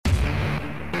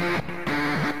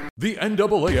The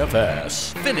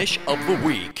NAAFS Finish of the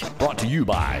Week, brought to you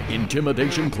by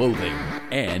Intimidation Clothing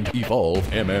and Evolve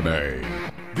MMA.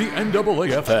 The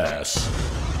NAAFS,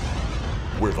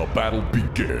 where the battle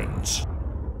begins.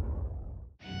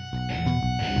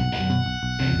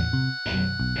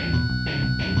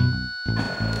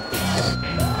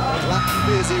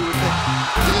 Busy with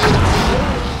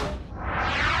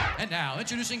And now,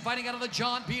 introducing fighting out of the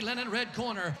John P. Lennon red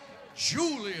corner,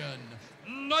 Julian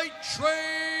Night Train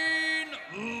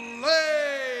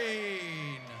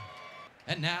Lane.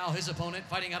 And now his opponent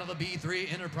fighting out of the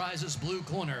B3 Enterprises blue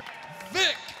corner,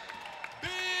 Vic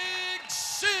Big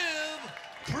Siv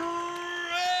Crenshaw.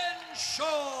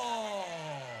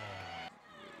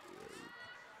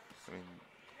 I mean,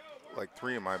 like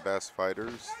three of my best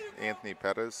fighters, Anthony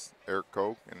Pettis, Eric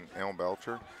Koch, and Al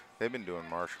Belcher, they've been doing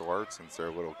martial arts since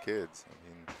they're little kids. I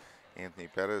mean, Anthony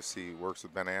Pettis, he works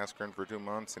with Ben Askren for 2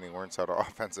 months, and he learns how to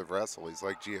offensive wrestle. He's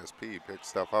like GSP, he picks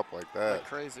stuff up like that. Like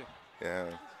crazy. Yeah.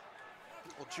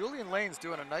 Well, Julian Lane's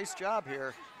doing a nice job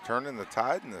here. Turning the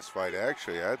tide in this fight,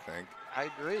 actually, I think. I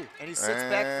agree. And he sits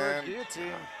back for a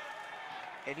guillotine.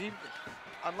 And he,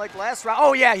 unlike last round,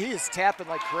 oh yeah, he is tapping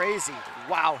like crazy.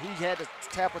 Wow, he had to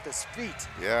tap with his feet.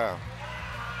 Yeah.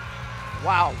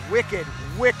 Wow, wicked,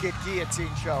 wicked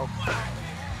guillotine choke.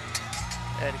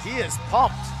 And he is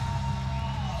pumped.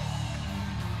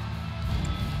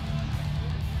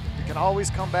 You can always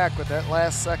come back with that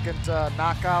last second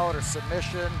knockout or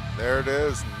submission. There it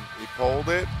is. He pulled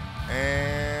it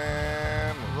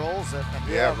and rolls it.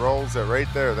 And yeah, rolls it right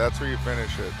there. That's where you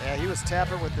finish it. Yeah, he was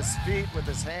tapping with his feet, with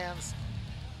his hands.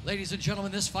 Ladies and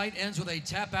gentlemen, this fight ends with a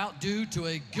tap out due to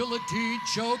a guillotine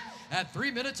choke at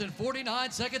 3 minutes and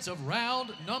 49 seconds of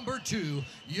round number 2.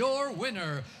 Your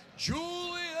winner,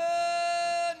 Julian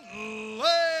Lane.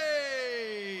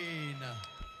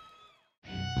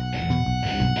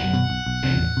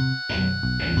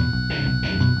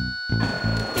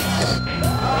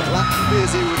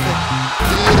 Busy with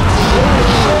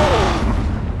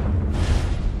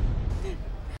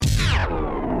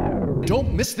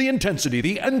Don't miss the intensity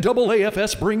the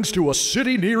NAAFS brings to a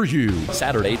city near you.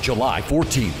 Saturday, July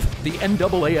 14th, the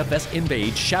NAAFS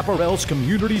invades Chaparral's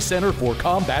Community Center for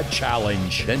Combat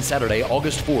Challenge. Then Saturday,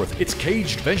 August 4th, it's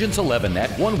Caged Vengeance 11 at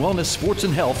One Wellness Sports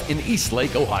and Health in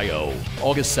Eastlake, Ohio.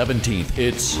 August 17th,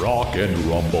 it's Rock and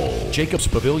Rumble, Jacobs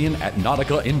Pavilion at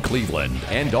Nautica in Cleveland.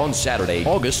 And on Saturday,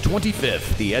 August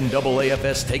 25th, the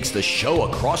NAAFS takes the show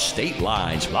across state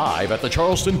lines live at the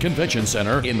Charleston Convention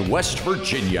Center in West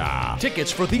Virginia.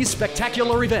 Tickets for these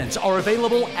spectacular events are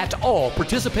available at all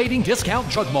participating discount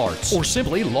drug marts, or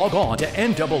simply log on to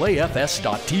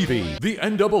NAAFS.tv. The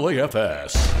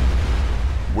NAAFS,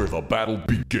 where the battle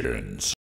begins.